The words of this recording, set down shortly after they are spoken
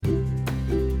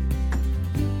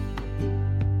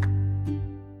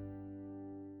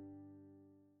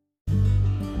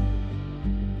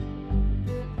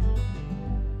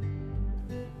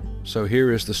So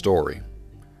here is the story.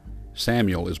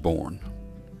 Samuel is born.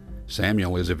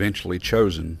 Samuel is eventually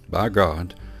chosen by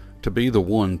God to be the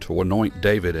one to anoint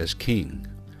David as king.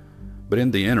 But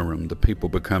in the interim, the people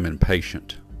become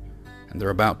impatient, and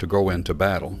they're about to go into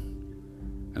battle.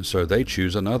 And so they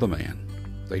choose another man.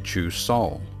 They choose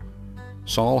Saul.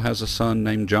 Saul has a son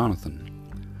named Jonathan.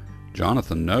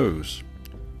 Jonathan knows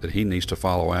that he needs to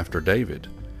follow after David,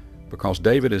 because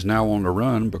David is now on the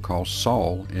run because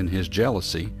Saul, in his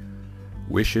jealousy,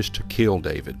 wishes to kill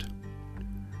David.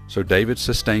 So David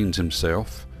sustains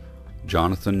himself.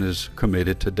 Jonathan is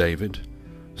committed to David.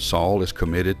 Saul is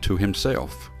committed to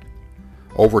himself.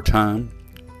 Over time,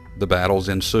 the battles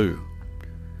ensue.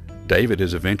 David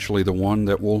is eventually the one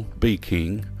that will be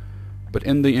king, but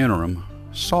in the interim,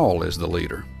 Saul is the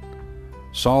leader.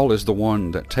 Saul is the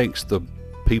one that takes the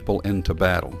people into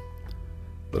battle.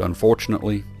 But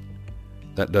unfortunately,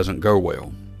 that doesn't go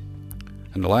well.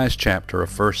 In the last chapter of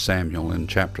 1 Samuel, in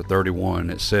chapter 31,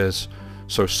 it says,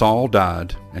 "So Saul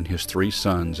died, and his 3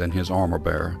 sons, and his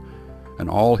armor-bearer, and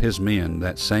all his men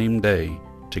that same day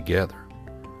together.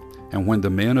 And when the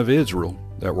men of Israel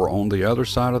that were on the other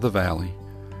side of the valley,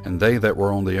 and they that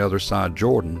were on the other side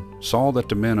Jordan, saw that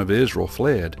the men of Israel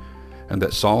fled, and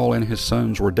that Saul and his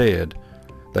sons were dead,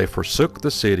 they forsook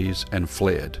the cities and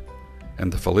fled, and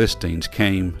the Philistines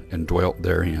came and dwelt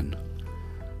therein."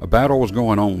 A battle was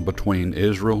going on between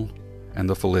Israel and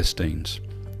the Philistines.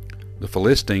 The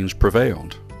Philistines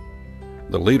prevailed.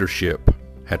 The leadership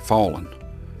had fallen.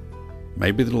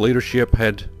 Maybe the leadership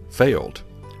had failed.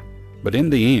 But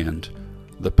in the end,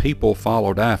 the people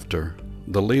followed after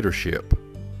the leadership.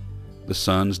 The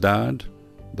sons died,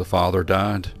 the father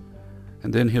died,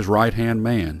 and then his right-hand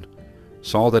man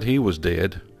saw that he was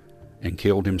dead and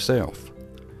killed himself,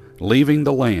 leaving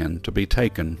the land to be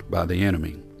taken by the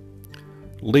enemy.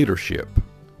 Leadership.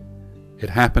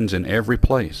 It happens in every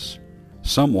place.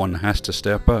 Someone has to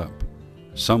step up.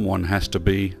 Someone has to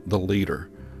be the leader.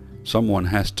 Someone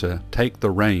has to take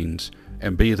the reins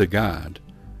and be the guide,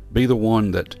 be the one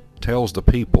that tells the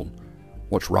people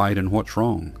what's right and what's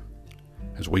wrong.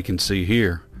 As we can see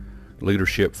here,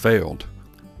 leadership failed.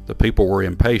 The people were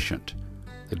impatient.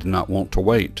 They did not want to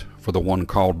wait for the one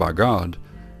called by God.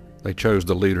 They chose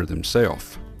the leader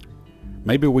themselves.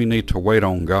 Maybe we need to wait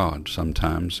on God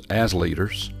sometimes as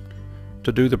leaders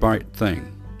to do the right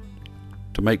thing,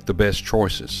 to make the best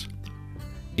choices,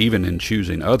 even in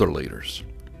choosing other leaders.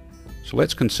 So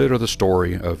let's consider the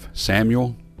story of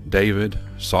Samuel, David,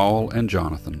 Saul, and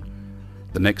Jonathan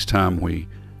the next time we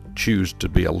choose to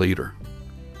be a leader.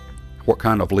 What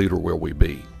kind of leader will we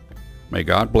be? May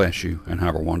God bless you and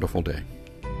have a wonderful day.